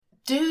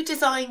Do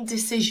design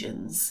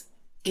decisions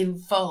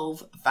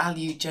involve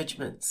value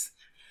judgments?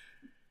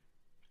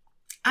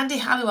 Andy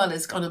Halliwell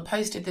has gone and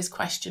posted this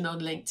question on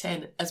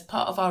LinkedIn as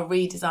part of our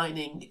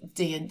Redesigning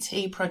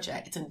D&T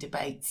project and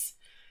debates.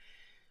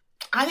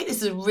 I think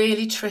this is a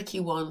really tricky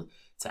one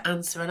to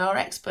answer, and our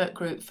expert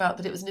group felt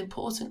that it was an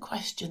important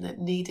question that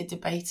needed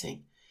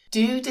debating.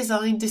 Do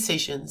design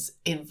decisions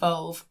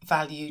involve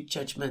value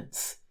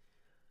judgments?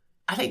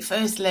 I think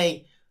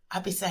firstly,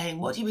 I'd be saying,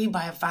 what do you mean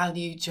by a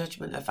value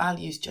judgment, a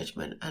values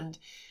judgment? And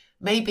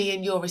maybe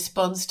in your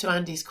response to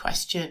Andy's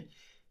question,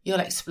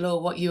 you'll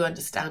explore what you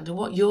understand and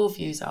what your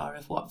views are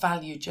of what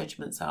value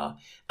judgments are,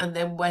 and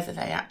then whether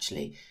they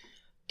actually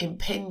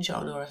impinge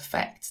on or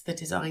affect the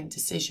design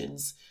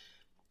decisions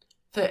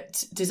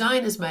that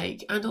designers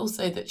make and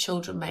also that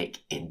children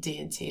make in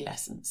D&T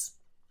lessons.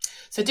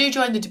 So do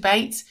join the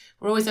debate.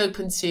 We're always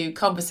open to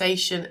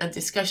conversation and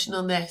discussion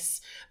on this.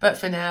 But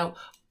for now,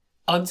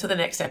 on to the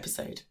next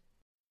episode.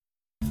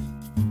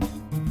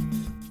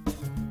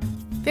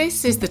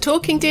 This is the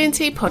Talking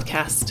D&T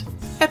podcast,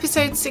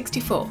 episode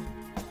 64.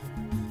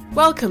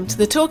 Welcome to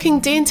the Talking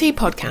D&T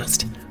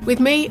podcast with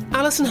me,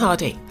 Alison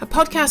Hardy, a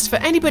podcast for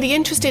anybody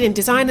interested in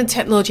design and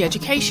technology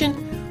education,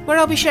 where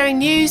I'll be sharing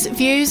news,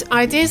 views,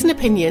 ideas and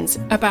opinions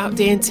about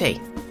D&T.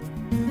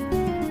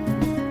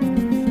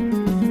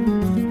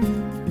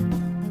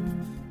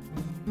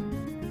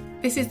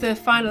 This is the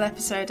final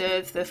episode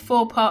of the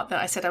 4-part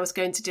that I said I was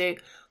going to do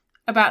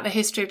about the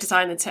history of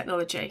design and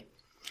technology.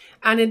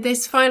 And in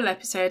this final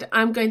episode,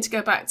 I'm going to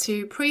go back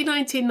to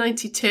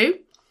pre-1992.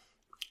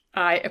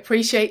 I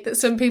appreciate that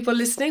some people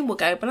listening will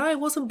go, but I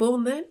wasn't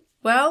born then.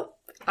 Well,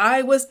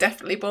 I was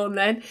definitely born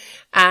then,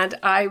 and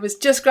I was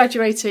just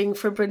graduating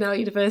from Brunel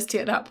University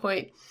at that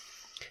point.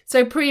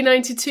 So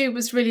pre-92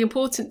 was really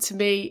important to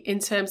me in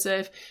terms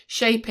of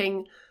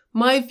shaping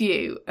my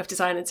view of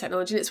design and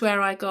technology, and it's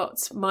where I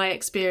got my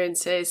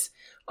experiences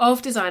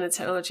of design and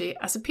technology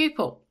as a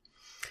pupil.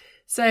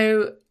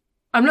 So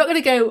I'm not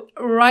going to go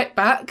right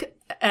back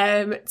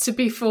to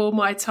before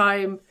my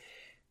time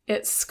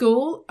at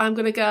school. I'm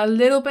going to go a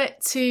little bit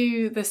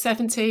to the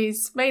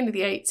 70s, mainly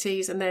the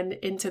 80s, and then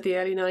into the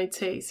early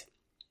 90s.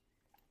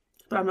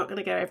 But I'm not going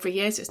to go every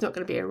year, so it's not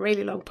going to be a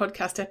really long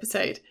podcast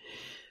episode.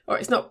 Or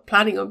it's not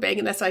planning on being,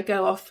 unless I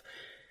go off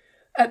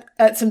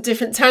at some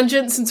different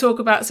tangents and talk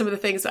about some of the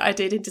things that I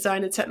did in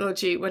design and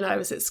technology when I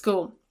was at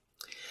school.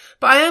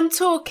 But I am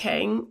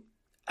talking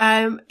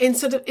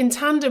in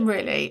tandem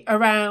really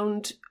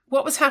around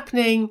what was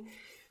happening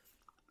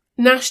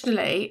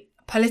nationally,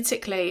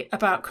 politically,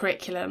 about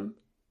curriculum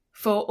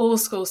for all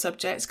school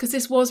subjects, because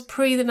this was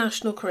pre the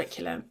national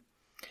curriculum.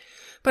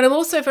 But I'm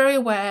also very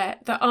aware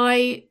that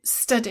I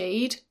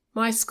studied,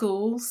 my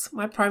schools,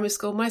 my primary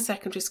school, my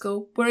secondary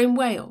school, were in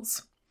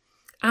Wales.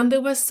 And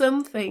there were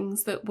some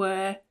things that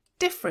were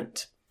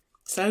different.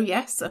 So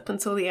yes, up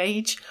until the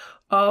age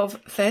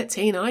of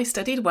 13, I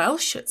studied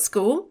Welsh at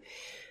school.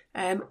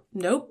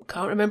 Nope,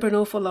 can't remember an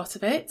awful lot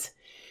of it.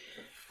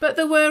 But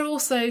there were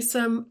also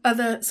some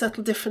other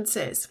subtle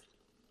differences.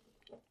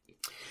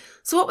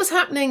 So what was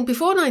happening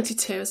before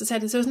 92, as I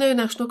said, is there was no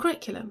national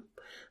curriculum.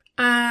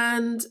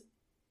 And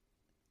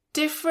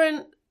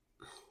different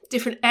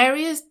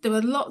areas, there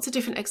were lots of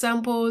different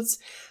exam boards.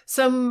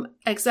 Some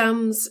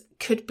exams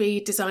could be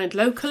designed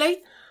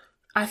locally.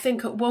 I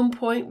think at one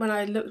point when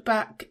I looked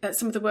back at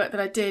some of the work that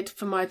I did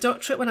for my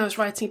doctorate, when I was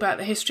writing about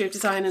the history of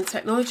design and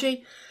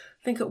technology,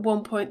 I think at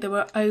one point there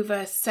were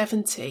over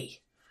 70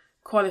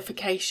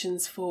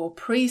 qualifications for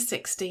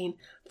pre-16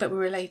 that were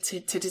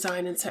related to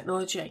design and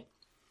technology.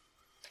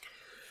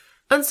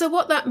 And so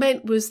what that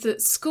meant was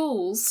that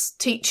schools,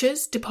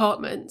 teachers,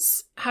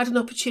 departments had an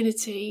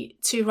opportunity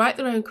to write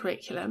their own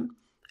curriculum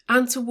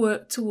and to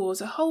work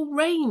towards a whole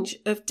range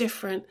of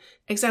different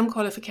exam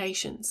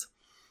qualifications.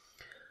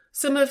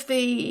 Some of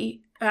the,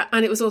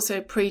 and it was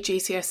also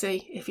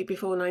pre-GCSE, if you're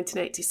before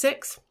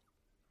 1986.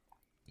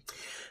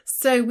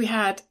 So we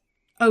had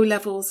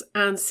O-levels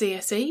and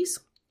CSEs.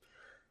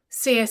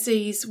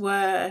 CSEs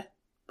were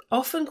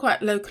often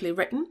quite locally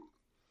written,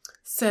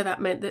 so that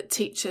meant that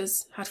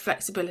teachers had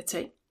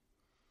flexibility.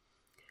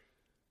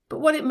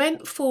 But what it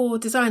meant for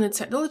design and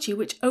technology,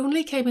 which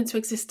only came into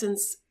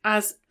existence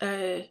as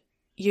a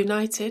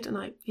united, and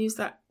I use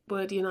that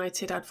word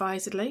united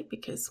advisedly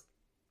because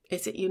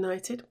is it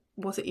united?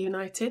 Was it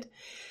united?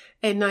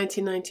 In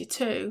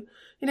 1992.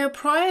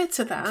 Prior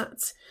to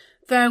that,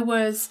 there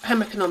was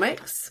home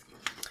economics,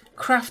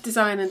 craft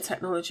design and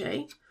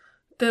technology,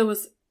 there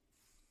was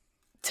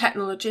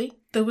technology,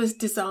 there was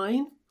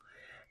design,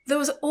 there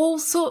was all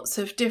sorts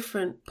of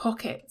different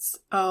pockets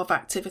of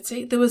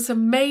activity. There were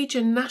some major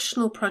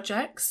national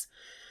projects.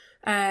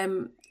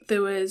 There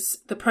was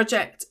the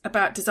project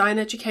about design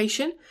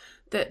education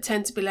that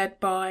tend to be led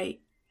by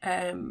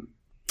the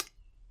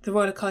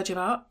Royal College of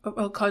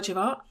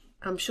Art.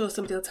 I'm sure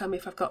somebody will tell me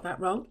if I've got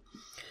that wrong.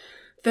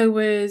 There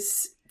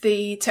was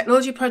the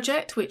technology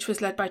project, which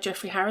was led by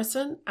Geoffrey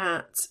Harrison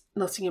at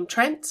Nottingham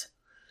Trent.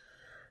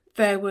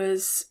 There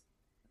was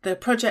the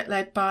project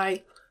led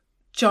by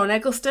John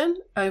Eggleston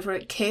over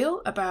at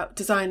Keele about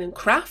design and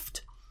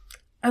craft.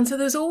 And so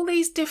there's all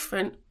these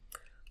different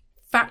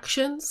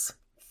factions,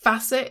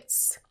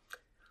 facets,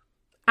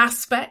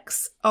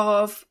 aspects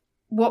of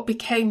what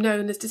became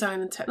known as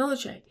design and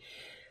technology.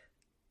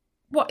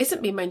 What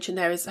isn't being mentioned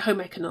there is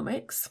home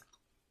economics,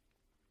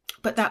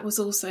 but that was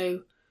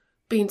also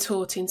being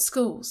taught in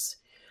schools.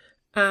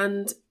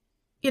 And,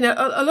 you know,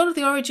 a lot of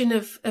the origin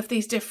of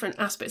these different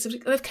aspects,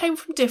 they've come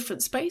from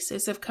different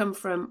spaces. They've come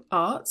from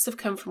arts, they've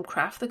come from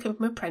craft, they've come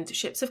from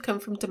apprenticeships, they've come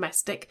from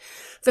domestic,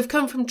 they've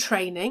come from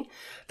training,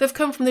 they've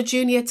come from the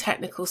junior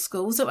technical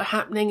schools that were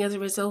happening as a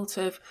result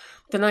of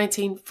the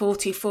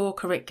 1944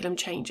 curriculum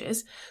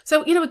changes.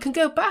 So, you know, we can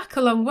go back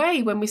a long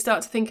way when we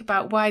start to think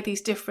about why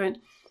these different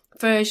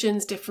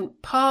versions,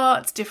 different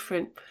parts,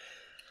 different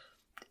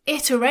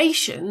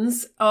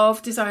iterations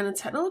of design and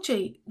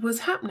technology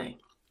was happening.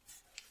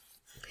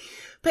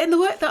 But in the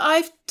work that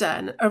I've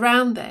done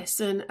around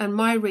this and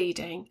my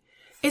reading,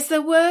 is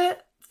there were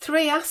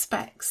three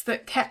aspects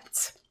that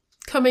kept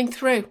coming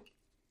through.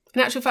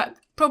 In actual fact,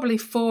 probably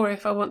four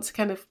if I want to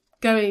kind of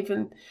go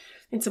even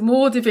into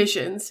more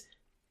divisions.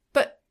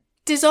 But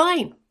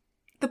design,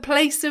 the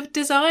place of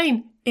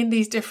design in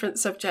these different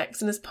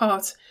subjects and as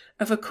part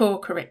of a core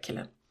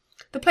curriculum.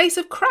 The place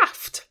of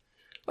craft.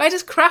 Where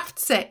does craft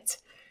sit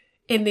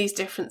in these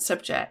different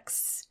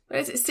subjects? Where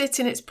does it sit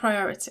in its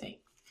priority?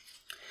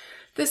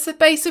 There's the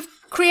base of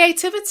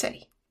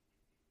creativity.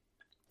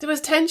 There was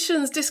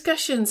tensions,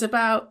 discussions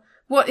about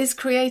what is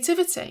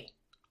creativity.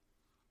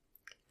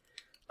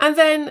 And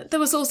then there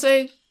was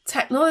also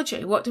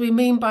technology. What do we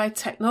mean by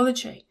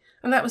technology?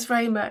 And that was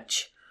very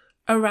much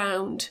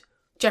around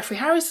Geoffrey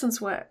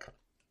Harrison's work.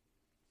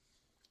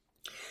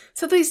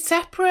 So these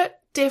separate,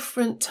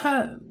 different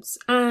terms,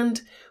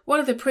 and one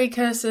of the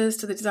precursors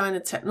to the Design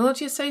and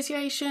Technology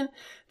Association,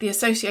 the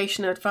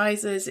Association of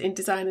Advisors in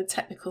Design and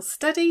Technical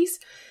Studies,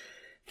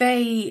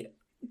 they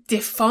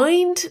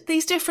defined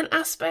these different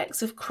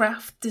aspects of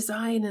craft,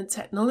 design and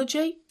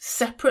technology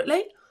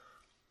separately.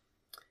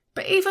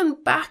 But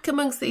even back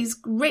amongst these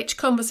rich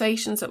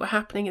conversations that were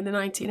happening in the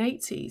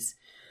 1980s,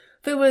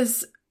 there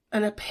was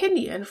an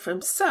opinion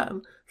from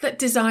some that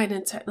design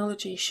and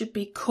technology should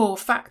be core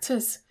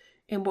factors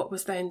in what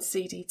was then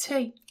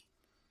CDT.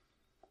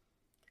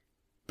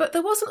 But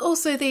there wasn't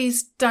also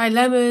these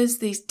dilemmas,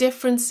 these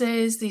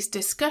differences, these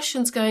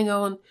discussions going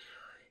on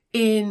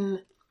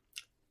in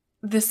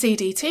the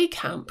CDT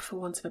camp, for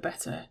want of a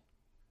better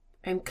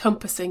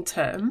encompassing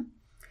term.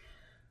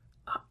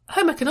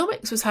 Home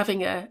economics was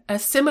having a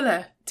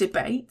similar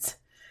debate,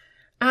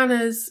 and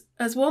as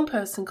one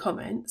person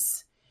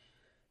comments,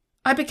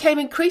 I became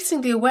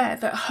increasingly aware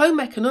that home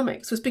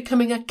economics was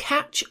becoming a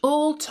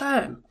catch-all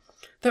term,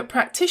 that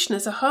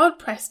practitioners are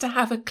hard-pressed to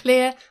have a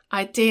clear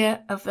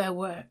idea of their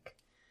work.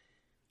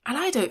 And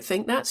I don't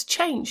think that's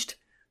changed.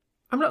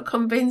 I'm not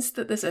convinced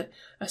that there's a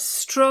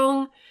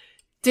strong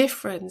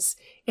difference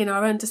in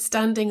our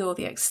understanding or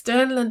the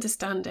external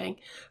understanding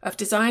of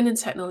design and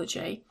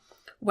technology,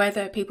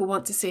 whether people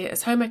want to see it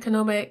as home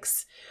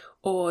economics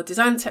or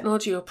design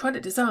technology or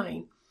product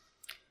design.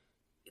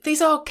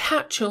 These are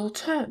catch-all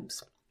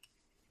terms.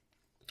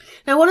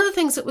 Now, one of the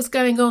things that was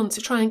going on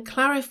to try and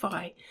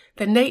clarify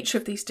the nature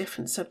of these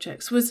different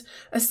subjects was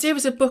a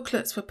series of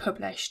booklets were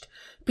published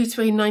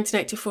between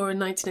 1984 and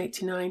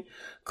 1989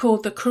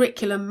 called the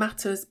Curriculum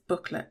Matters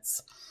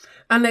booklets.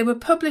 And they were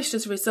published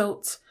as a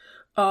result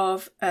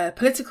of a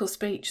political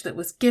speech that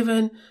was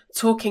given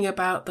talking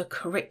about the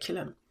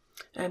curriculum.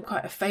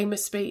 Quite a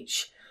famous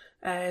speech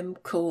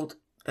called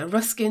the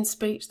Ruskin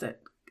speech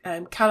that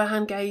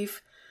Callaghan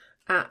gave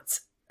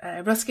at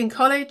Ruskin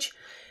College,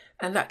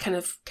 and that kind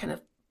of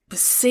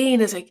was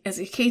seen as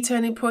a key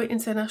turning point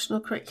into the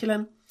national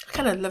curriculum. I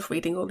kind of love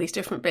reading all these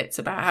different bits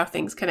about how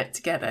things connect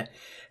together.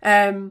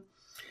 And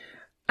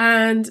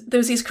there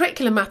was these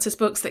Curriculum Matters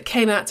books that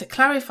came out to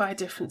clarify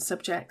different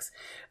subjects.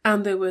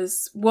 And there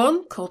was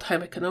one called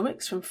Home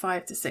Economics from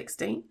 5 to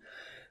 16.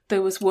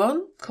 There was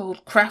one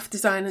called Craft,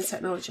 Design and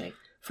Technology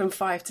from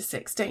 5 to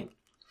 16.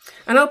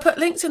 And I'll put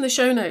links in the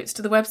show notes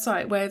to the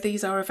website where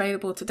these are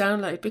available to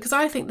download, because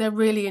I think they're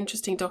really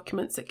interesting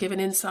documents that give an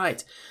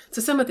insight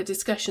to some of the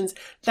discussions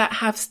that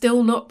have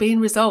still not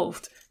been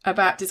resolved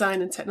about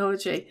design and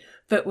technology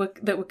that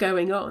were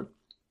going on.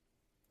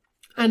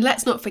 And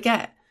let's not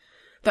forget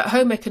that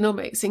home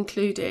economics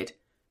included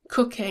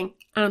cooking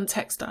and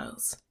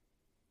textiles.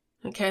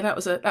 Okay, that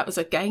was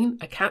again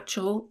a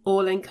catch-all,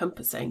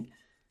 all-encompassing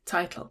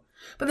title.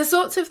 But the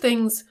sorts of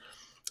things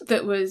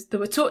that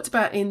were talked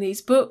about in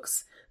these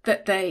books,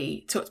 that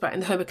they talked about in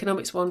the home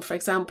economics one, for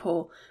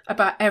example,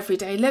 about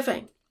everyday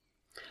living.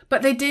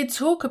 But they did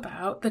talk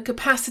about the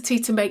capacity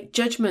to make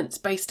judgments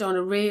based on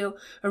a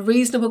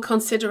reasonable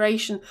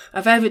consideration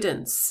of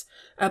evidence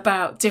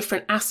about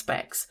different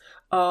aspects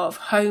of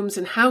homes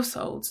and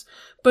households,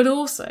 but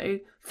also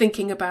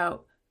thinking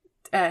about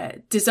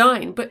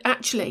design. But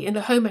actually, in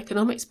the home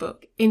economics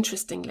book,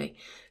 interestingly,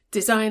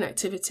 design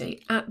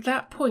activity at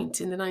that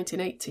point in the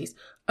 1980s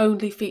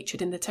only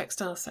featured in the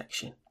textile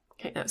section.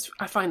 Okay,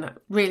 I find that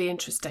really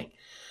interesting.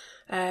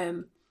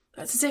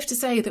 That's as if to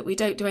say that we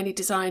don't do any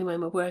design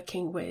when we're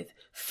working with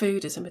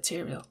food as a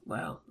material.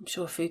 Well, I'm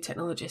sure food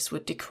technologists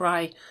would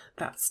decry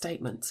that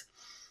statement.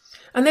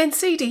 And then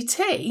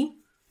CDT,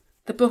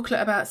 the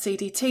booklet about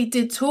CDT,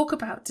 did talk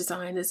about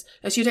design as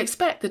you'd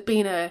expect. There'd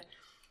been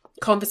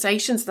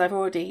conversations that I've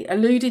already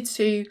alluded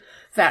to,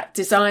 that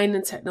design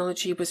and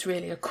technology was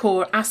really a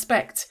core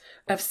aspect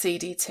of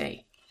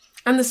CDT.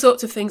 And the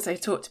sorts of things they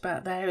talked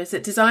about there is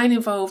that design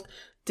involved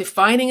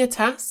defining a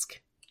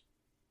task.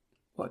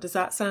 What does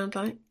that sound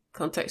like?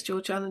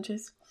 Contextual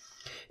challenges.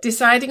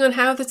 Deciding on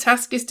how the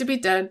task is to be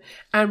done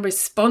and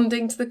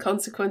responding to the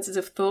consequences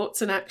of thoughts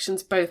and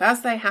actions, both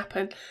as they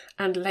happen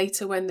and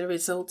later when the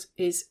result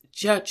is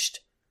judged.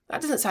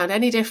 That doesn't sound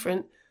any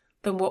different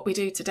than what we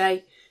do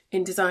today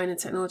in design and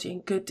technology,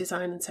 in good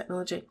design and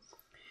technology.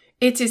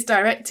 It is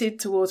directed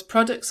towards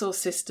products or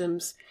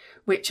systems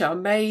which are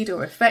made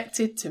or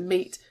affected to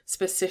meet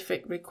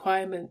specific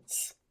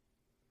requirements.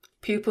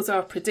 Pupils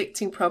are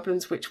predicting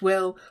problems which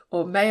will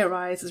or may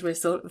arise as a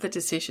result of the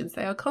decisions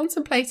they are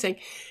contemplating.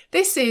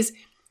 This is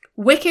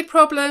wicked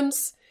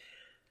problems,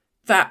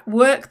 that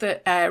work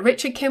that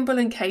Richard Kimball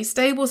and Kay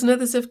Stables and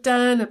others have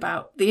done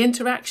about the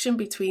interaction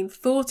between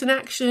thought and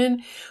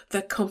action,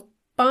 the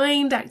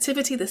combined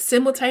activity, the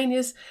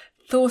simultaneous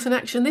thought and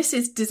action. This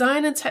is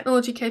design and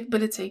technology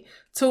capability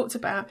talked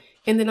about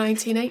in the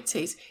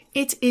 1980s.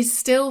 It is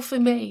still, for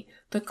me,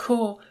 the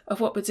core of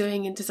what we're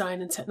doing in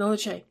design and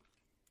technology.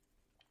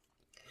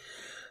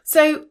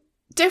 So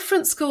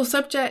different school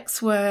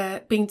subjects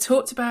were being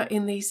talked about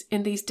in these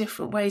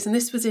different ways, and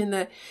this was in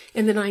the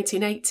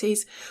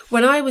 1980s.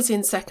 When I was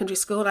in secondary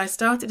school, I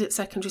started at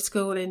secondary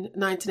school in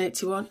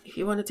 1981. If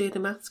you want to do the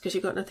maths, because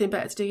you've got nothing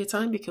better to do your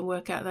time, you can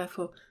work out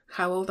therefore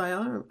how old I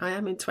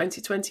am in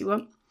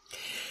 2021.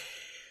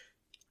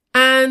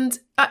 And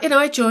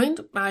I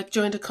joined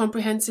a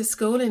comprehensive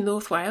school in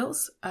North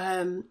Wales.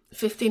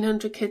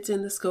 1,500 kids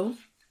in the school,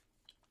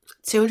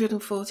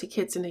 240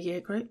 kids in a year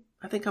group.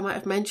 I think I might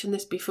have mentioned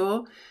this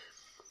before.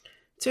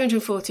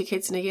 240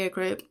 kids in a year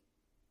group,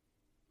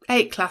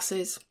 8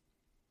 classes,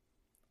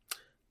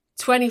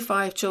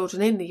 25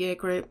 children in the year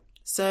group,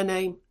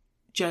 surname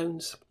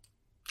Jones.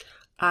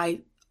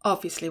 I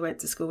obviously went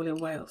to school in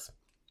Wales.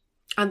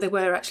 And there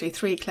were actually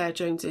 3 Claire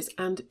Joneses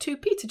and 2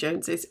 Peter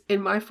Joneses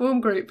in my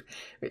form group,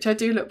 which I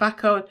do look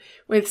back on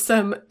with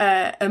some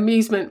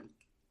amusement.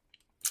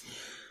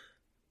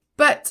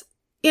 But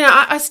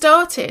I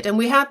started, and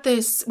we had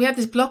this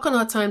block on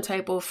our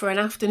timetable for an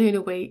afternoon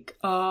a week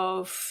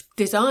of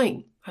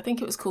design. I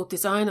think it was called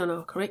design on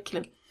our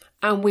curriculum.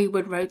 And we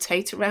would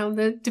rotate around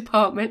the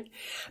department.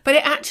 But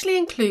it actually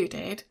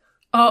included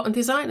art and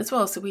design as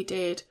well. So we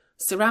did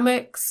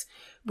ceramics,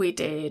 we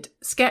did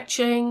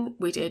sketching,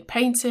 we did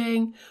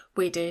painting,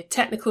 we did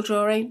technical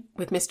drawing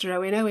with Mr.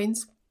 Owen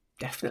Owens,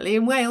 definitely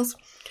in Wales.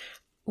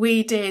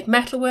 We did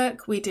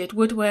metalwork, we did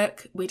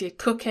woodwork, we did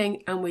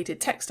cooking, and we did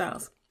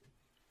textiles.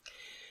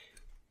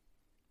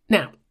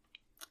 Now,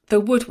 the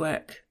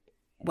woodwork,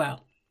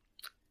 well,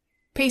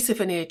 piece of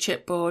veneered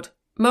chipboard,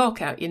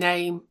 mark out your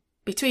name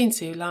between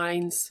 2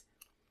 lines,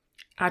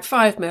 add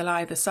 5mm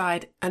either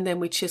side, and then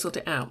we chiselled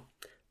it out.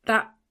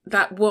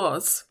 That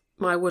was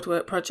my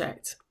woodwork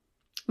project.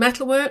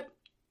 Metalwork,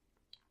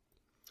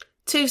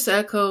 2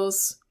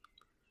 circles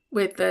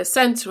with the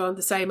centre on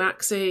the same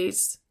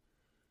axes,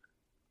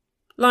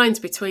 lines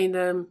between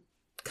them,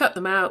 cut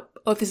them out.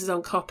 Oh, this is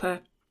on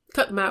copper.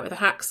 Cut them out with a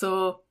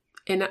hacksaw.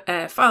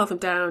 File them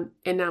down,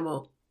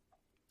 enamel.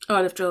 Oh,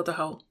 and I've drilled a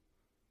hole.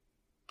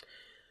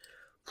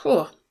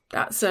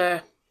 That's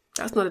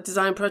not a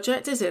design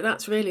project, is it?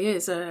 That really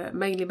is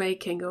mainly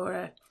making or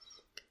a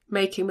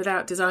making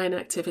without design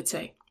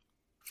activity.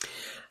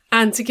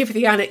 And to give you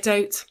the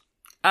anecdote,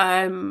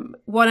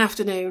 one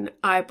afternoon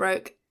I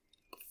broke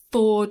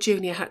 4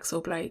 junior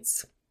hacksaw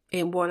blades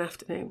in one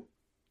afternoon.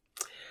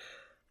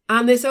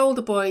 And this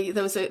older boy,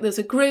 there was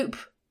a group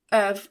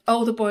of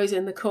older boys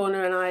in the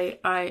corner, and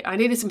I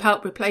needed some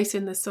help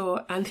replacing the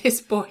saw, and this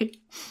boy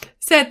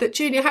said that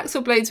junior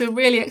hacksaw blades were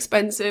really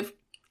expensive,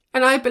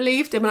 and I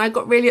believed him, and I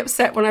got really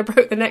upset when I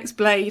broke the next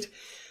blade.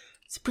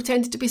 So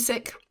pretended to be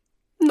sick,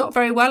 not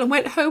very well, and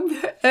went home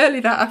early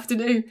that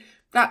afternoon.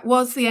 That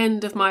was the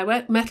end of my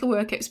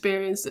metalwork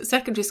experience at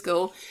secondary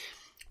school,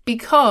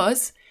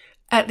 because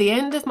at the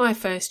end of my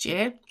first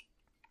year,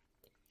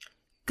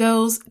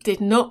 girls did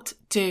not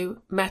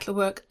do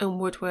metalwork and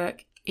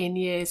woodwork in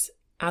years,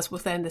 as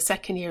was then the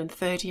second year and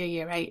third year,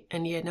 year 8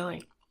 and year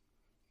 9.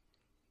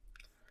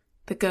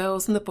 The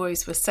girls and the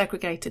boys were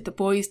segregated. The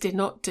boys did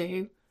not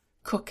do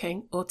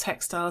cooking or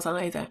textiles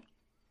either.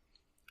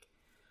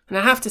 And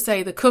I have to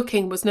say, the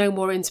cooking was no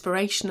more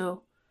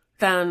inspirational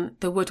than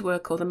the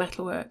woodwork or the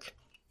metalwork.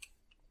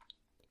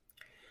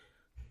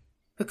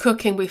 The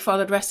cooking, we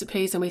followed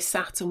recipes and we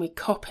sat and we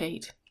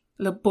copied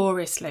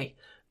laboriously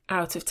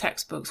out of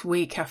textbooks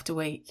week after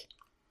week.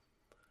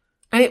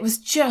 And it was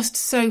just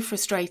so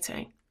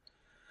frustrating.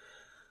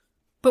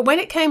 But when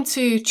it came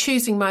to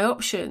choosing my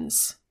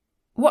options,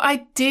 what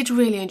I did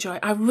really enjoy,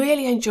 I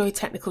really enjoyed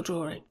technical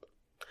drawing.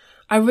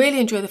 I really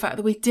enjoyed the fact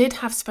that we did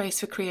have space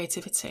for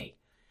creativity.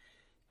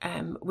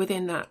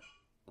 within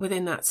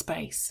that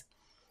space.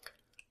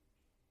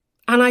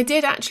 And I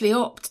did actually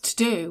opt to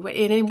do,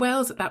 in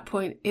Wales at that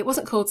point, it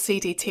wasn't called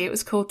CDT, it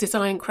was called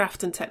Design,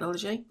 Craft and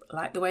Technology. I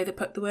like the way they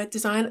put the word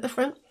design at the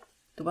front.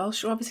 The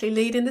Welsh are obviously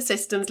leading the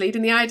systems,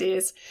 leading the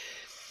ideas.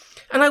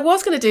 And I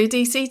was going to do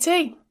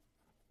DCT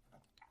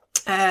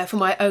for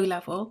my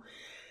O-level.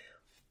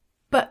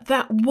 But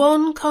that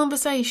one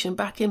conversation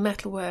back in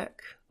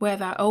Metalwork where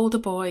that older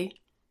boy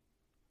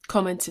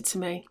commented to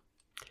me,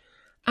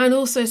 and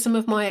also some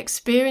of my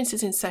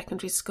experiences in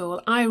secondary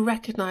school, I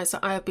recognised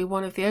that I would be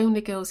one of the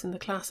only girls in the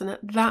class. And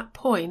at that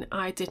point,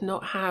 I did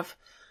not have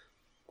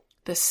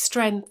the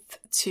strength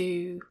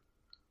to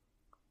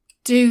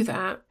do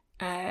that,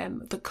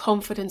 the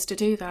confidence to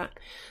do that.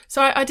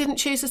 So I didn't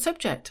choose the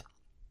subject.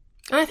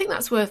 And I think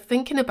that's worth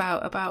thinking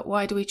about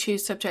why do we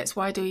choose subjects?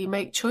 Why do we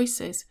make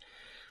choices?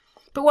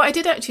 But what I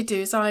did actually do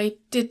is I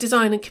did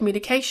design and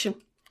communication,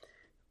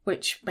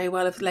 which may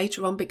well have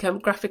later on become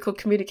graphical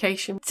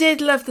communication.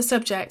 Did love the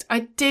subject.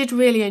 I did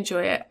really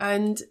enjoy it.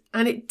 And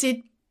it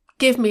did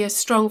give me a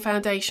strong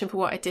foundation for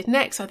what I did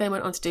next. I then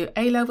went on to do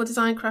A-level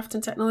design, craft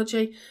and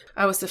technology.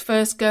 I was the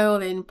first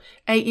girl in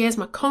 8 years.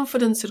 My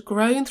confidence had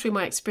grown through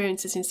my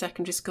experiences in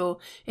secondary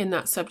school in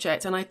that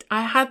subject. And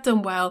I had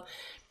done well.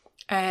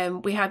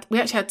 We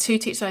actually had two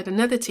teachers. I had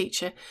another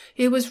teacher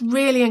who was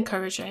really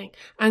encouraging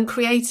and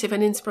creative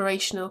and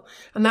inspirational.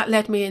 And that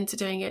led me into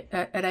doing it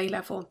at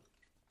A-level.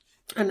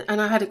 And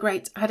I had a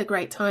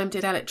great time,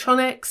 did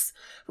electronics.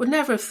 Would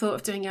never have thought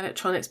of doing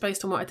electronics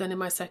based on what I'd done in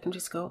my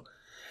secondary school.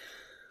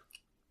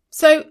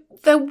 So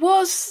there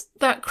was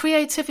that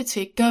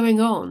creativity going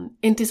on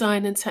in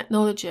design and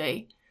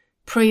technology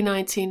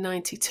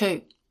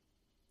pre-1992.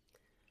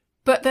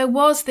 But there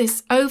was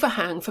this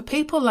overhang for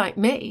people like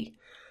me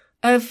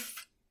of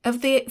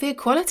the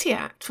Equality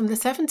Act from the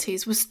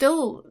 70s was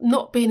still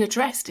not being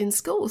addressed in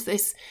schools.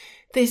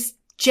 This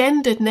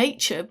gendered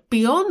nature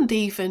beyond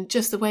even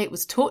just the way it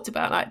was talked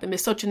about, like the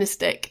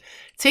misogynistic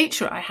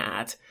teacher I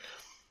had,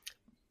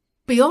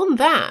 beyond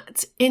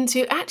that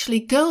into actually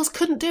girls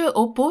couldn't do it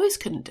or boys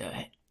couldn't do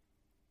it.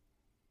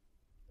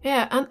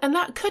 Yeah, and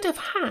that could have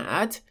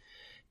had,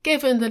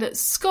 given that at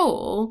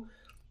school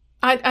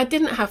I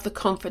didn't have the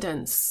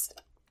confidence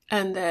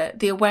and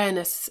the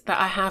awareness that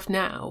I have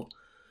now,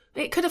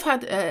 it could have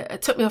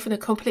had took me off in a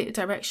completely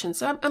direction.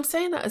 So I'm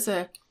saying that as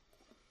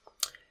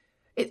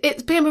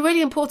it's been a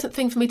really important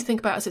thing for me to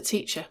think about as a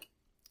teacher.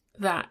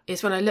 That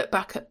is when I look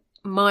back at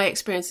my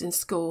experience in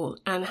school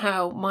and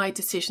how my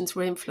decisions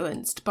were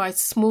influenced by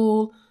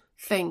small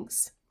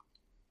things.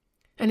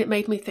 And it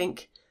made me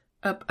think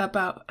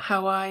about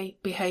how I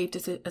behaved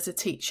as a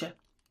teacher.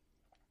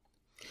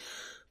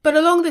 But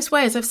along this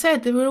way, as I've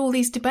said, there were all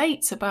these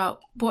debates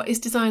about what is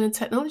design and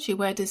technology,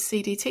 where does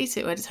CDT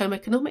sit, where does home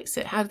economics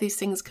sit, how do these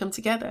things come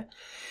together?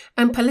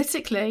 And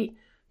politically,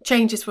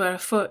 changes were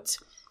afoot.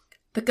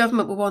 The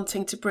government were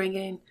wanting to bring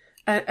in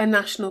a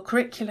national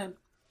curriculum.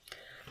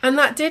 And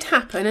that did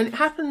happen, and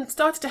it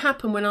started to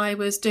happen when I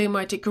was doing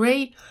my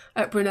degree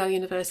at Brunel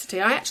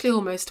University. I actually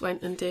almost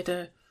went and did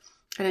an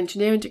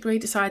engineering degree,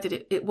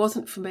 decided it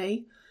wasn't for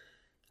me.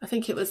 I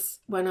think it was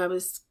when I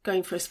was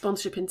going for a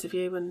sponsorship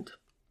interview and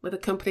with a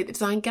company that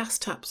designed gas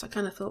taps. I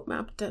kind of thought,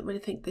 I don't really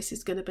think this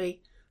is going to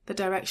be the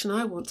direction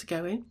I want to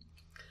go in.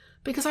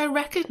 Because I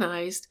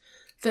recognised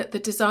that the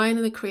design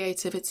and the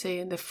creativity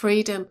and the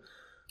freedom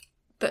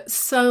that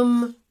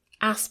some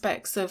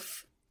aspects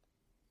of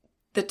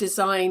the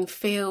design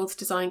fields,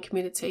 design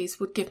communities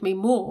would give me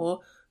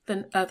more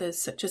than others,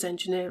 such as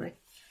engineering.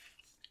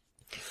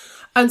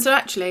 And so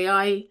actually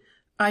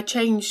I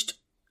changed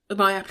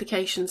my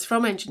applications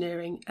from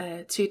engineering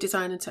to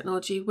design and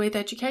technology with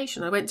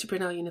education. I went to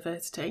Brunel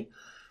University,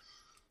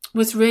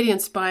 was really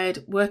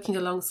inspired working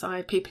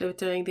alongside people who were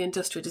doing the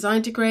industrial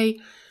design degree,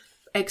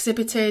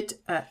 exhibited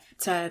at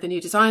the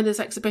New Designers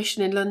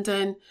exhibition in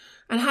London,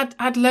 and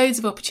had loads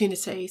of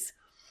opportunities.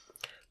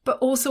 But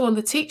also on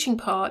the teaching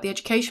part, the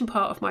education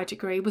part of my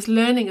degree, was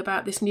learning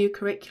about this new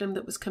curriculum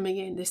that was coming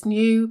in, this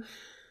new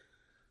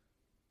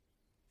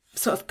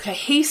sort of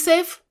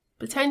cohesive,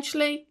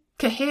 potentially,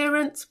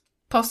 coherent,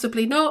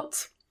 possibly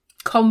not,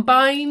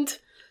 combined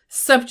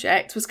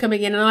subject was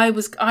coming in, and I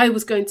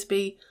was going to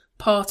be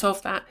part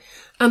of that.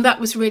 And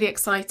that was really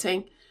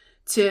exciting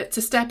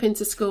to step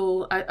into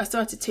school. I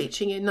started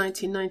teaching in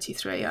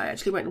 1993. I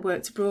actually went and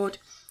worked abroad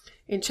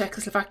in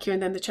Czechoslovakia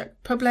and then the Czech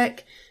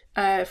Republic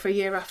for a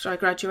year after I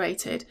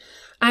graduated.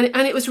 And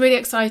it was really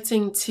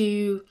exciting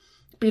to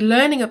be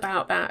learning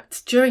about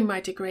that during my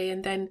degree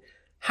and then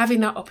having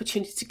that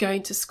opportunity to go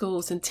into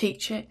schools and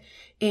teach it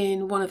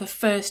in one of the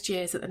first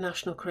years that the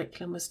national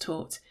curriculum was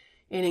taught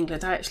in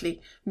England. I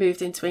actually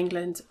moved into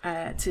England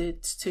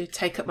to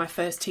take up my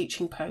first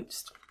teaching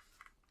post.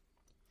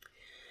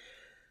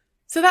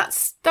 So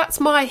that's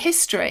my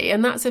history,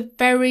 and that's a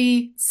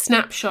very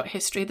snapshot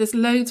history. There's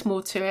loads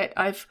more to it.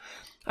 I've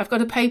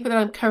got a paper that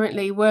I'm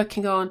currently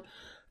working on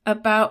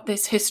about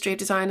this history of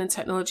design and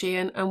technology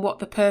and what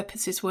the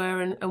purposes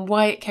were and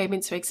why it came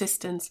into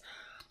existence.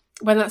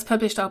 When that's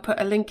published, I'll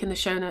put a link in the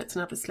show notes,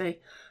 and obviously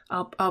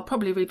I'll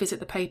probably revisit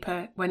the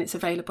paper when it's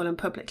available and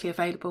publicly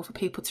available for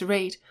people to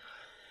read.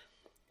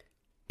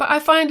 But I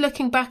find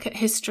looking back at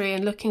history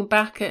and looking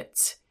back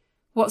at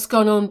what's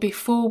gone on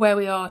before where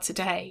we are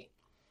today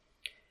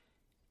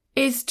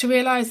is to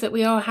realise that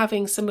we are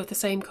having some of the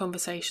same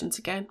conversations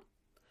again,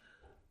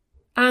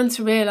 and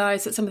to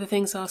realise that some of the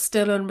things are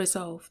still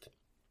unresolved,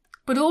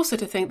 but also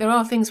to think there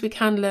are things we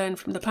can learn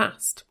from the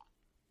past,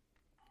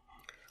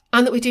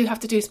 and that we do have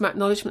to do some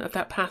acknowledgement of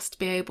that past to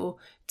be able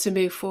to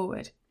move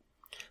forward.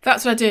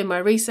 That's what I do in my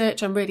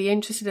research. I'm really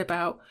interested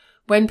about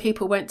when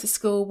people went to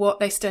school, what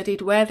they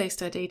studied, where they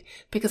studied,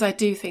 because I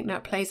do think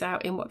that plays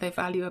out in what they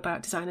value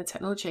about design and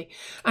technology.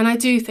 And I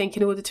do think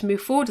in order to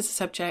move forward as a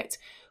subject,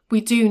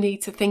 we do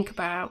need to think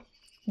about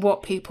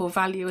what people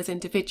value as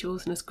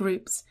individuals and as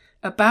groups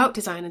about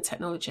design and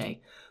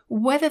technology.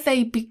 Whether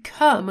they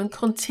become and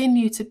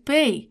continue to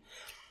be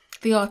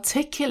the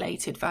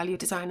articulated value of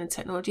design and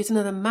technology is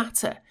another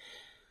matter.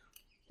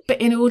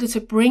 But in order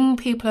to bring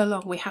people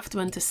along, we have to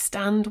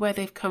understand where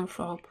they've come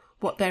from,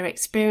 what their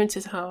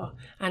experiences are,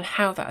 and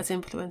how that has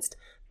influenced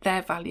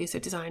their values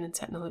of design and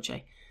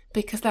technology,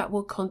 because that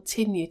will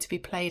continue to be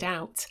played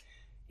out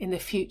in the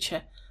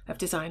future of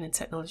design and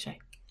technology.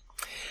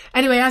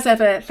 Anyway, as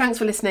ever, thanks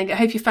for listening. I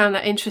hope you found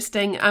that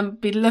interesting.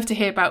 We'd love to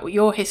hear about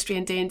your history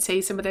in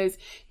D&T, some of those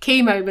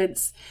key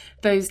moments,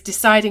 those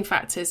deciding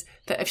factors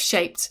that have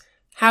shaped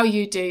how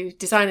you do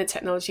design and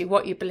technology,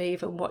 what you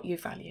believe and what you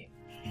value.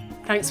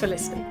 Thanks for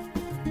listening.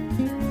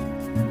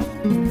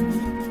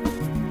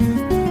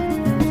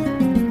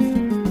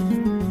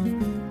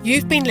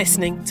 You've been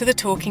listening to the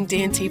Talking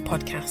D&T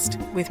podcast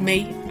with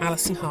me,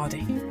 Alison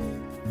Hardy.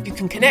 You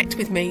can connect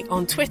with me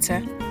on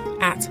Twitter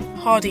at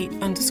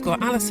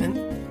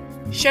Hardy_Alison.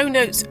 Show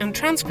notes and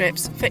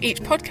transcripts for each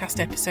podcast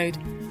episode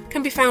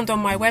can be found on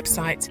my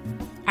website,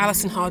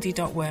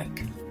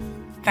 alisonhardy.work.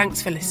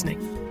 Thanks for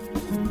listening.